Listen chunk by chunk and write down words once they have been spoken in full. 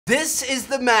This is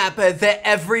the map that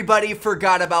everybody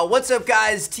forgot about. What's up,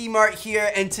 guys? T-Mart here,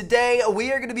 and today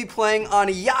we are going to be playing on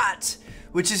a yacht,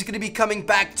 which is going to be coming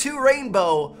back to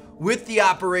Rainbow with the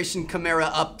Operation Chimera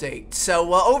update.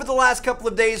 So over the last couple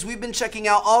of days, we've been checking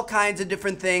out all kinds of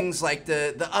different things, like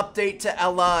the update to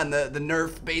Ella and the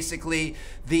nerf, basically,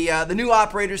 the new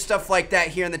operators, stuff like that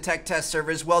here in the tech test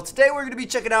servers. Well, today we're going to be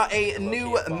checking out a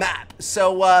new map.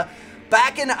 So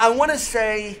back in, I want to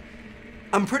say,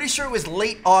 I'm pretty sure it was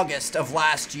late August of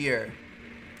last year,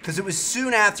 because it was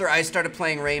soon after I started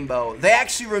playing Rainbow. They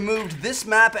actually removed this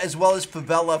map as well as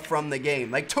Favela from the game.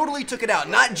 Like, totally took it out.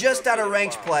 Not just out of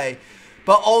ranked play,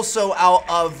 but also out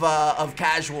of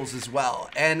casuals as well.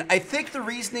 And I think the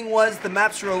reasoning was the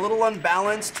maps were a little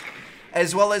unbalanced,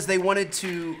 as well as they wanted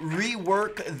to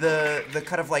rework the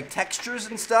kind of like textures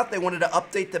and stuff. They wanted to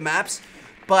update the maps,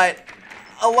 but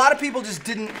a lot of people just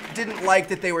didn't like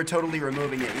that they were totally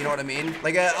removing it, you know what I mean?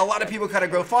 Like, a lot of people kind of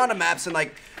grow fond of maps, and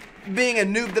like, being a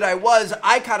noob that I was,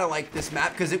 I kind of liked this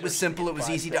map because it was simple, it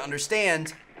was easy to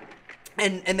understand,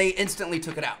 and they instantly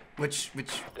took it out, which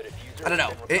I don't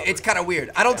know, it's kind of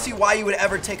weird. I don't see why you would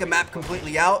ever take a map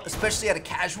completely out, especially at a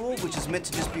casual, which is meant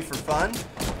to just be for fun,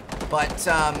 but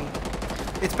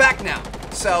it's back now.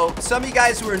 So some of you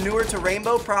guys who are newer to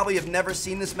Rainbow probably have never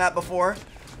seen this map before.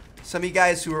 Some of you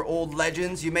guys who are old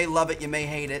legends, you may love it, you may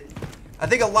hate it. I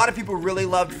think a lot of people really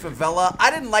loved Favela.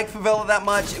 I didn't like Favela that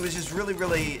much. It was just really,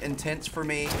 really intense for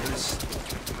me. There's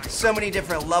so many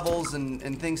different levels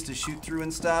and things to shoot through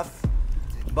and stuff.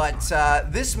 But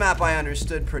this map I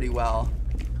understood pretty well,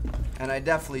 and I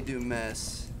definitely do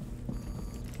miss.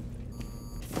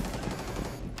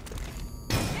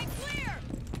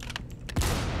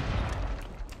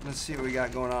 Let's see what we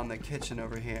got going on in the kitchen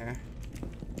over here.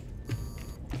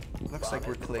 Looks like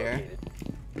we're clear.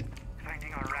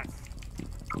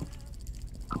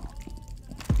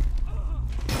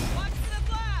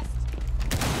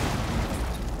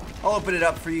 I'll open it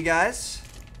up for you guys.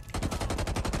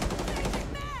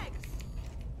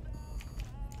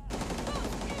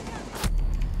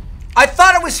 I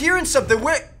thought I was hearing something.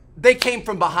 Where they came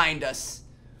from behind us.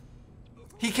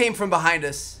 He came from behind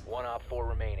us. 1 op 4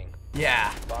 remaining.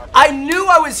 Yeah. I knew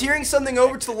I was hearing something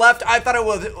over to the left. I thought it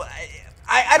was.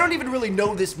 I don't even really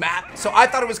know this map, so I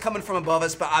thought it was coming from above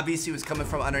us, but obviously it was coming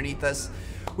from underneath us.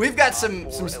 We've got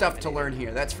some stuff to learn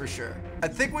here, that's for sure. I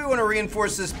think we want to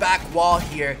reinforce this back wall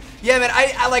here. Yeah, man,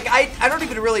 I don't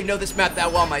even really know this map that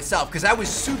well myself, because I was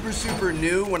super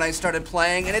new when I started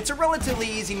playing, and it's a relatively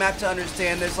easy map to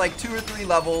understand. There's like 2 or 3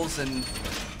 levels and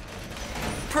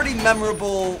pretty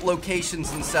memorable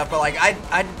locations and stuff, but like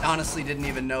I honestly didn't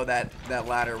even know that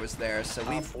ladder was there. So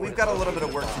we've got a little bit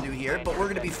of work to do here, but we're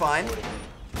gonna be fine.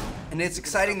 And it's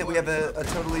exciting that we have a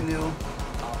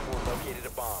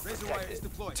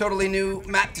totally new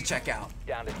map to check out.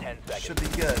 Down to 10 seconds. Should be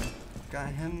good.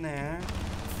 Got him there.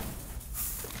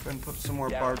 Go ahead and put some more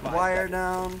barbed wire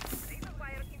down.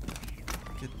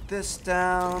 Get this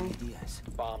down.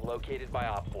 Bomb located by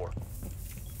op 4.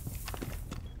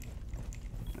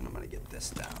 And I'm gonna get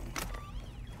this down.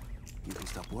 You can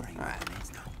stop worrying about the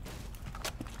names now.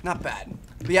 Not bad.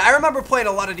 But yeah, I remember playing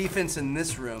a lot of defense in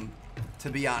this room,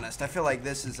 to be honest. I feel like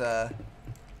this is a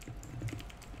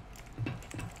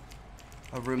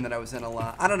room that I was in a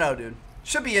lot. I don't know, dude.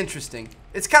 Should be interesting.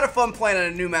 It's kind of fun playing on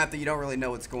a new map that you don't really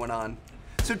know what's going on.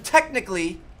 So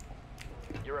technically,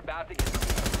 you're about to get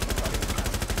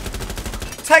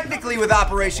with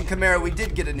Operation Chimera, we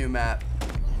did get a new map.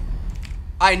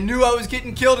 I knew I was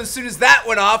getting killed as soon as that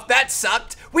went off. That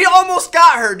sucked. We almost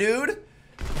got her, dude.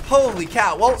 Holy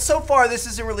cow. Well, so far this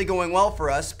isn't really going well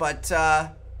for us, but I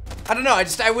don't know.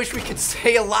 I wish we could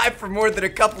stay alive for more than a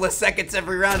couple of seconds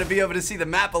every round to be able to see the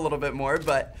map a little bit more,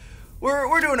 but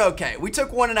we're doing okay. We took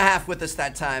 1.5 with us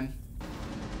that time.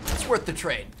 It's worth the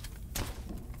trade.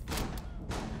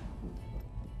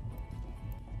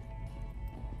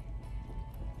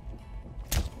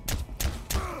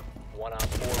 One op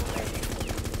 4 remaining.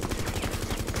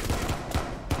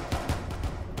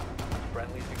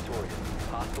 Friendly's victorious.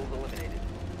 Hostiles eliminated.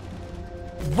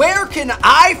 Where can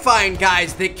I find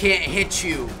guys that can't hit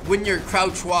you when you're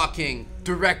crouch walking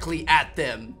directly at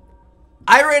them?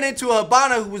 I ran into a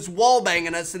Habana who was wall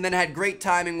banging us and then had great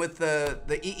timing with the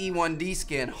EE1D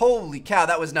skin. Holy cow,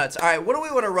 that was nuts. All right, what do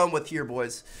we want to run with here,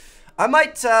 boys? I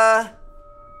might, I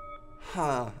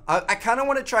kind of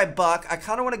want to try Buck. I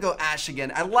kind of want to go Ash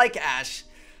again. I like Ash.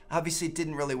 Obviously, it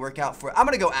didn't really work out for it. I'm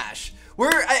going to go Ash.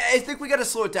 I think we got to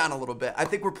slow it down a little bit. I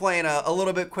think we're playing a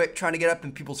little bit quick, trying to get up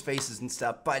in people's faces and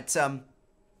stuff. But,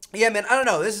 yeah, man, I don't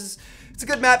know. It's a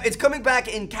good map. It's coming back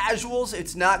in casuals.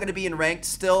 It's not going to be in ranked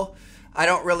still. I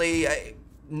don't really,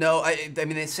 know. I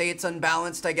mean, they say it's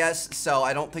unbalanced, I guess, so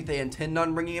I don't think they intend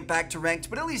on bringing it back to ranked,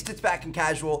 but at least it's back in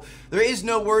casual. There is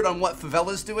no word on what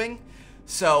Favela's doing,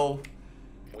 so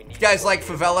if you guys like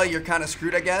Favela, you're kind of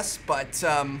screwed, I guess, but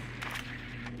at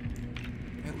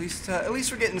least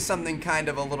we're getting something kind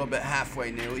of a little bit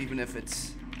halfway new, even if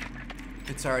it's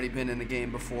already been in the game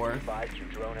before. Your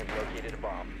drone has located a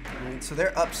bomb. Alright, so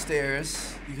they're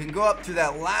upstairs. You can go up through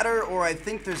that ladder, or I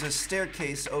think there's a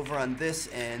staircase over on this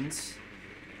end.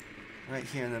 Right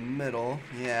here in the middle.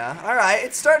 Yeah. Alright,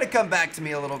 it's starting to come back to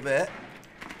me a little bit.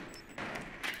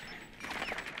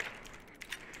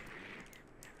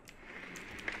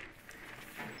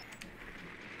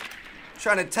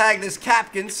 Trying to tag this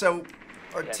Capkin so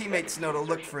our teammates know to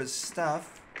look for his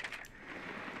stuff.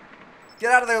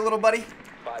 Get out of there, little buddy.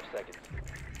 5 seconds.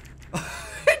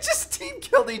 It just team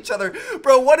killed each other.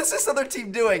 Bro, what is this other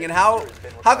team doing? And how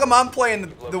come I'm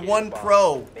playing the one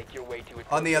pro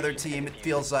on the other team, it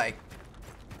feels like?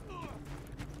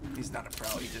 He's not a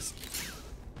pro, he just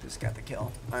got the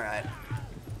kill. Alright.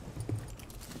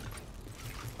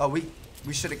 Oh, we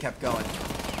should have kept going.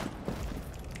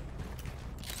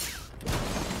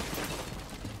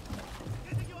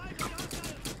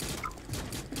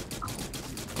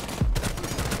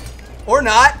 Or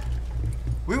not.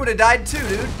 We would have died too,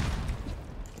 dude.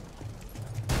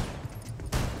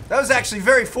 That was actually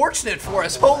very fortunate for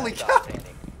us. Holy cow.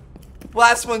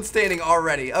 Last one standing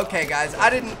already. Okay, guys. I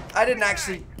didn't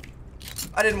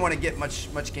want to get much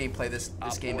gameplay this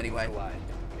game anyway.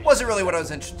 Wasn't really what I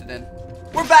was interested in.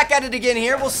 We're back at it again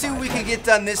here. We'll see what we can get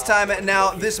done this time.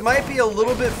 Now, this might be a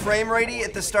little bit frame ratey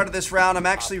at the start of this round. I'm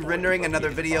actually rendering another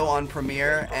video on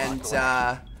Premiere and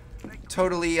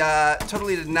totally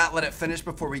did not let it finish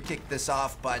before we kicked this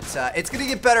off, but it's gonna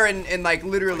get better in like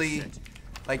literally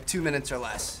like 2 minutes or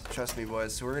less. Trust me,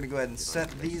 boys. So we're gonna go ahead and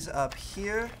set these up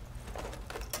here.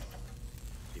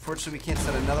 Fortunately, we can't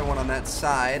set another one on that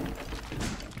side.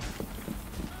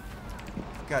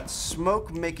 Got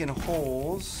smoke making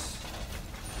holes.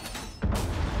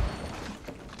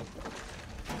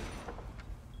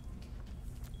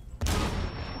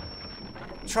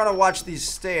 Trying to watch these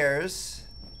stairs.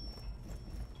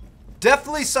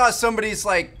 Definitely saw somebody's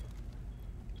like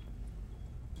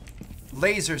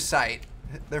laser sight.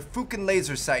 Their fucking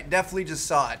laser sight. Definitely just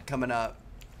saw it coming up.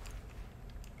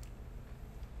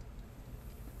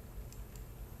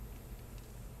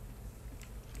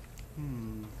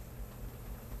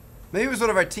 Maybe it was one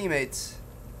of our teammates.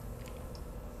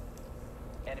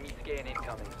 Enemy scan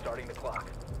incoming, starting the clock.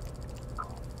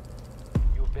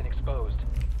 You have been exposed.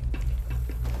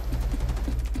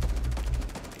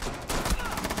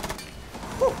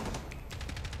 Whew.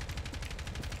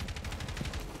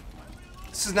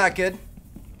 This is not good.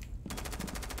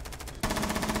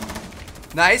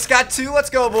 Nice, got 2. Let's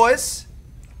go, boys.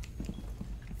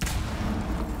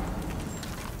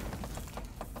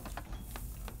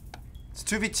 It's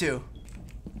 2v2.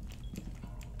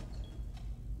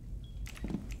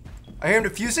 I hear him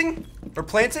defusing or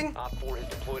planting. Op 4 has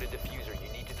deployed a diffuser.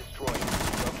 You need to destroy it.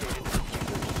 Located the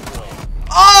diffuser. Destroy it.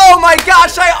 Oh my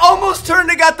gosh, I almost turned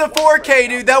and got the 4K,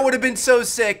 dude. That would have been so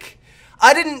sick.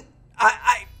 I didn't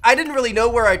really know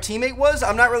where our teammate was.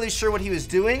 I'm not really sure what he was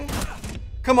doing.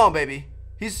 Come on, baby.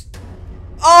 He's...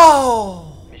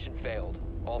 Oh! Mission failed.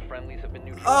 All friendlies have been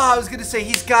neutralized. Oh, I was gonna say,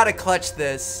 he's gotta clutch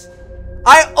this.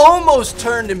 I almost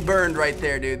turned and burned right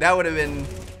there, dude. That would have been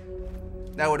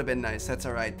nice. That's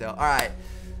alright, though. Alright.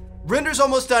 Render's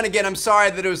almost done again. I'm sorry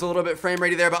that it was a little bit frame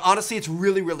ratey there, but honestly, it's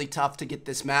really, really tough to get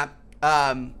this map.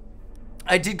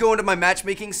 I did go into my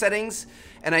matchmaking settings,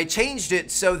 and I changed it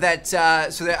so that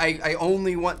I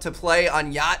only want to play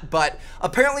on Yacht, but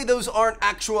apparently those aren't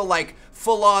actual, like,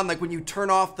 full-on, like, when you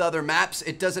turn off the other maps,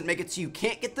 it doesn't make it so you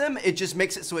can't get them. It just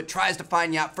makes it so it tries to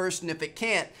find Yacht first, and if it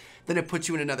can't, then it puts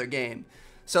you in another game.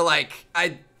 So, like,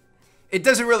 it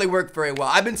doesn't really work very well.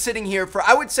 I've been sitting here for,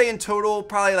 I would say in total,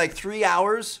 probably like 3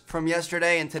 hours from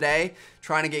yesterday and today,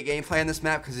 trying to get gameplay on this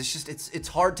map, because it's just, it's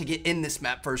hard to get in this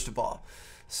map, first of all.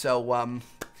 So,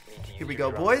 here we go,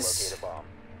 boys.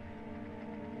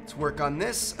 Let's work on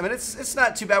this. I mean, it's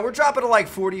not too bad. We're dropping to like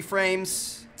 40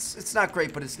 frames. It's not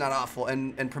great, but it's not awful.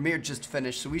 And Premiere just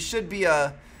finished, so we should be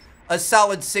a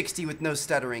solid 60 with no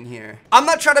stuttering here. I'm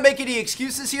not trying to make any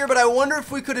excuses here, but I wonder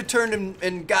if we could have turned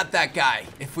and got that guy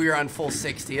if we were on full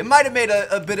 60. It might have made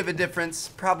a bit of a difference.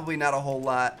 Probably not a whole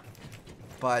lot,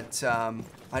 but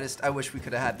I wish we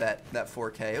could have had that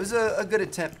 4K. It was a good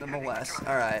attempt nonetheless.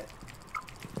 All right.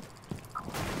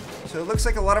 So it looks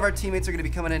like a lot of our teammates are going to be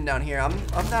coming in down here.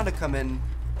 I'm down to come in.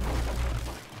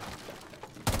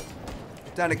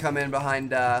 Down to come in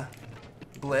behind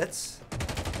Blitz.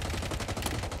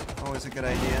 Always a good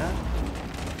idea.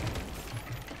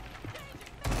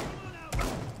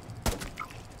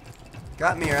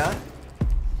 Got Mira.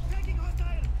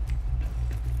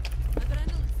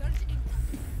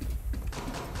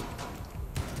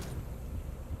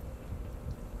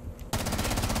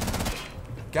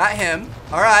 Got him.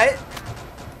 Alright.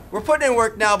 We're putting in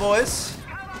work now, boys.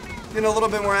 Getting a little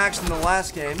bit more action than the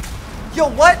last game. Yo,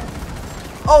 what?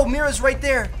 Oh, Mira's right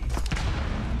there.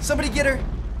 Somebody get her.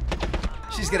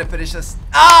 She's gonna finish us.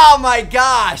 Oh my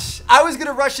gosh. I was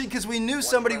gonna rush in because we knew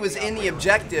somebody was in the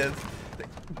objective.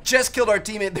 Just killed our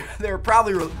teammate. They were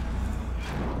probably...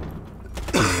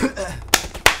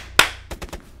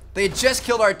 They had just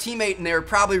killed our teammate and they were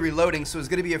probably reloading, so it was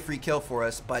going to be a free kill for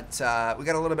us. But we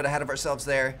got a little bit ahead of ourselves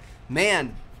there.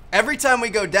 Man, every time we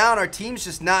go down, our team's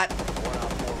just not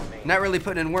really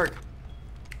putting in work.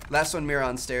 Last one, Mira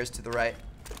on stairs to the right.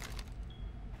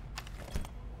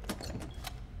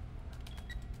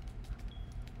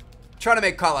 Trying to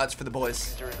make callouts for the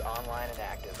boys. User is online and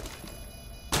active.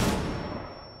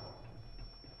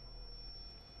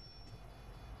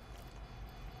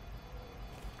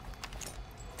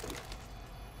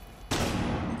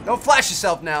 Don't flash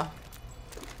yourself now.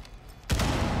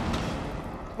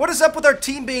 What is up with our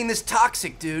team being this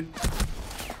toxic, dude?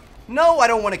 No, I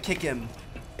don't want to kick him.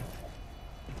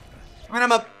 I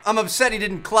mean, I'm upset he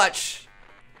didn't clutch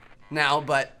now,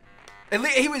 but at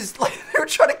least he was like, they were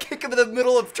trying to kick him in the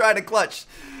middle of trying to clutch.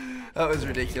 That was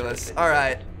ridiculous. All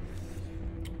right.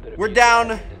 We're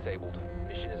down.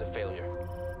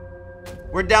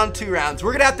 We're down 2 rounds.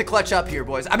 We're gonna have to clutch up here,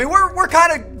 boys. I mean, we're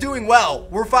kind of doing well.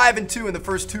 We're 5-2 in the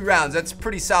first 2 rounds. That's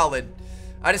pretty solid.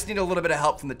 I just need a little bit of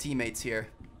help from the teammates here.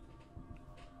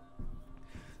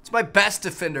 It's my best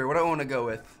defender. What do I want to go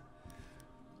with?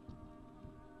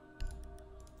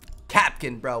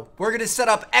 Capkin, bro. We're gonna set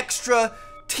up extra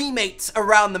teammates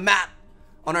around the map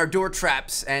on our door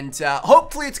traps, and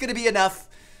hopefully it's gonna be enough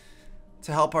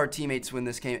to help our teammates win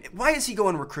this game. Why is he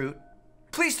going recruit?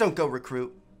 Please don't go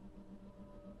recruit.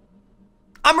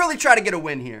 I'm really trying to get a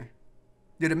win here.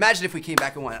 Dude, imagine if we came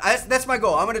back and won. That's my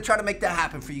goal. I'm going to try to make that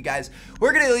happen for you guys.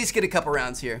 We're going to at least get a couple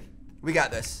rounds here. We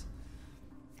got this.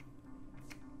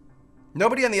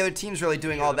 Nobody on the other team's really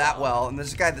doing all that well. And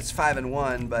there's a guy that's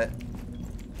 5-1, but...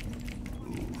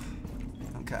 Ooh.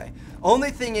 Okay.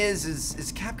 Only thing is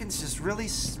Capkin's just really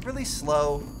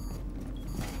slow.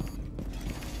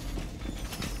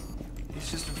 He's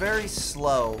just very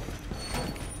slow.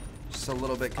 Just a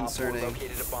little bit concerning.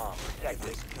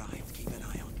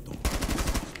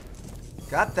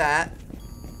 Got that.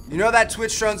 You know that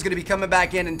Twitch drone's gonna be coming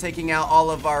back in and taking out all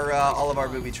of our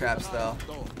booby traps, though.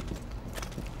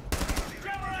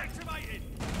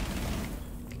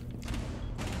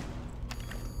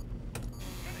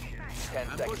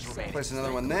 Place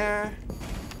another one there.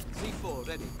 C4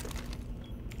 ready.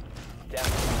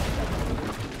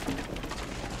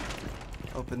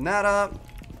 Open that up.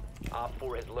 Op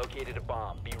 4 has located a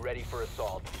bomb. Be ready for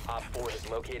assault. Op 4 has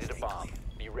located a bomb.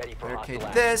 Be ready for hostile Barricade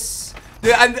action. this.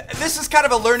 Dude, and this is kind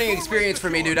of a learning experience for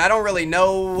me, dude. I don't really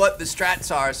know what the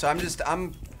strats are, so I'm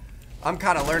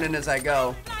kind of learning as I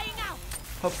go.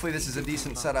 Hopefully this is a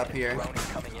decent setup here. Drone is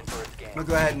coming in for a scan. I'm gonna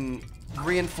go ahead and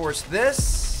reinforce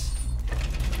this.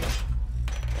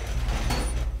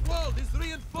 Wall is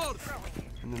reinforced.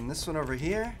 And then this one over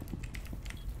here.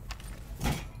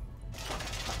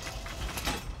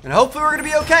 And hopefully we're gonna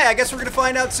be okay. I guess we're gonna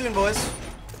find out soon, boys.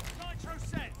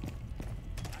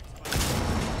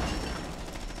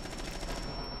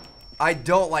 I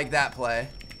don't like that play.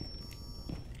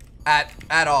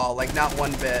 At all. Like, not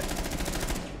one bit.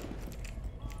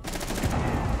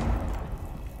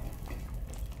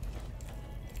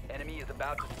 Enemy is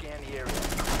about to scan the area.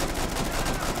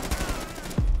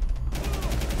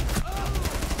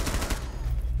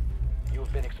 You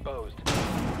have been exposed.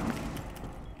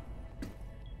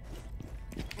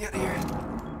 Get here.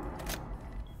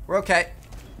 We're okay.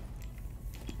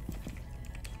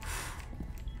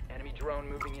 Enemy drone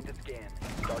moving into scan.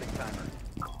 Starting timer.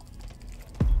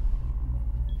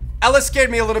 Ella scared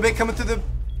me a little bit coming through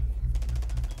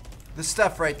the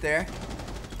stuff right there.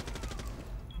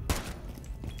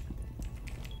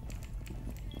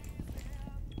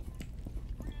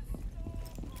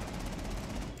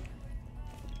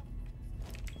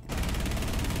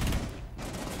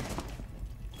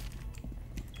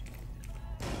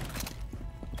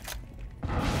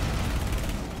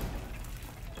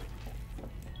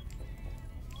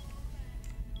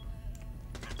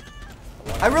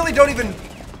 I really don't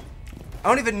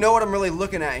even know what I'm really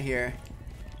looking at here.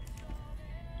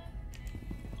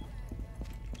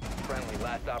 Friendly,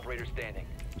 last operator standing.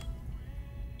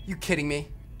 You kidding me?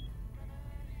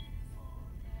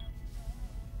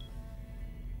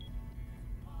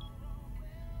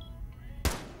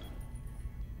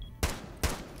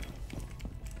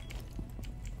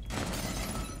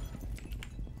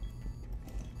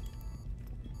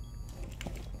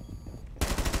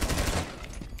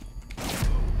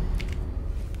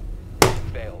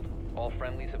 All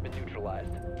friendlies have been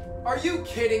neutralized. Are you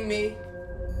kidding me?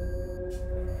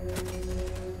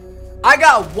 I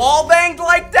got wall banged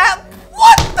like that?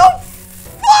 What the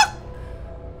fuck?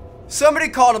 Somebody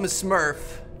called him a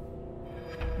smurf.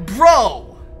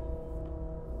 Bro.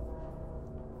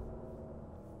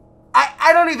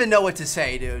 I don't even know what to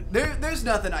say, dude. There's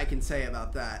nothing I can say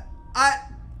about that.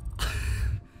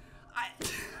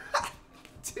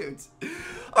 Dude.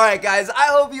 Alright guys, I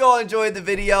hope you all enjoyed the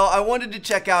video. I wanted to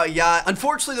check out Yacht.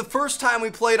 Unfortunately, the first time we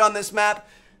played on this map,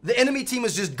 the enemy team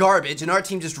was just garbage, and our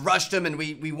team just rushed them, and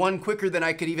we won quicker than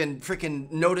I could even freaking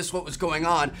notice what was going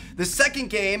on. The second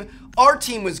game, our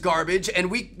team was garbage, and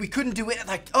we couldn't do it.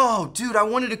 Like, oh, dude, I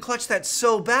wanted to clutch that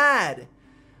so bad.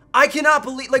 I cannot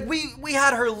believe, like, we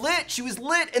had her lit. She was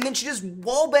lit, and then she just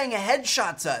wallbang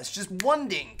headshots us. Just one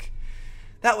dink.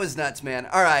 That was nuts, man.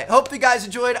 All right, hope you guys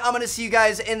enjoyed. I'm going to see you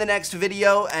guys in the next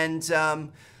video, and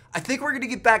I think we're going to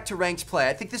get back to ranked play.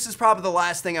 I think this is probably the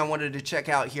last thing I wanted to check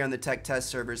out here on the tech test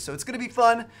servers, so it's going to be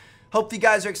fun. Hope you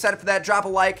guys are excited for that. Drop a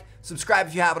like, subscribe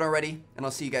if you haven't already, and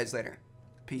I'll see you guys later.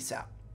 Peace out.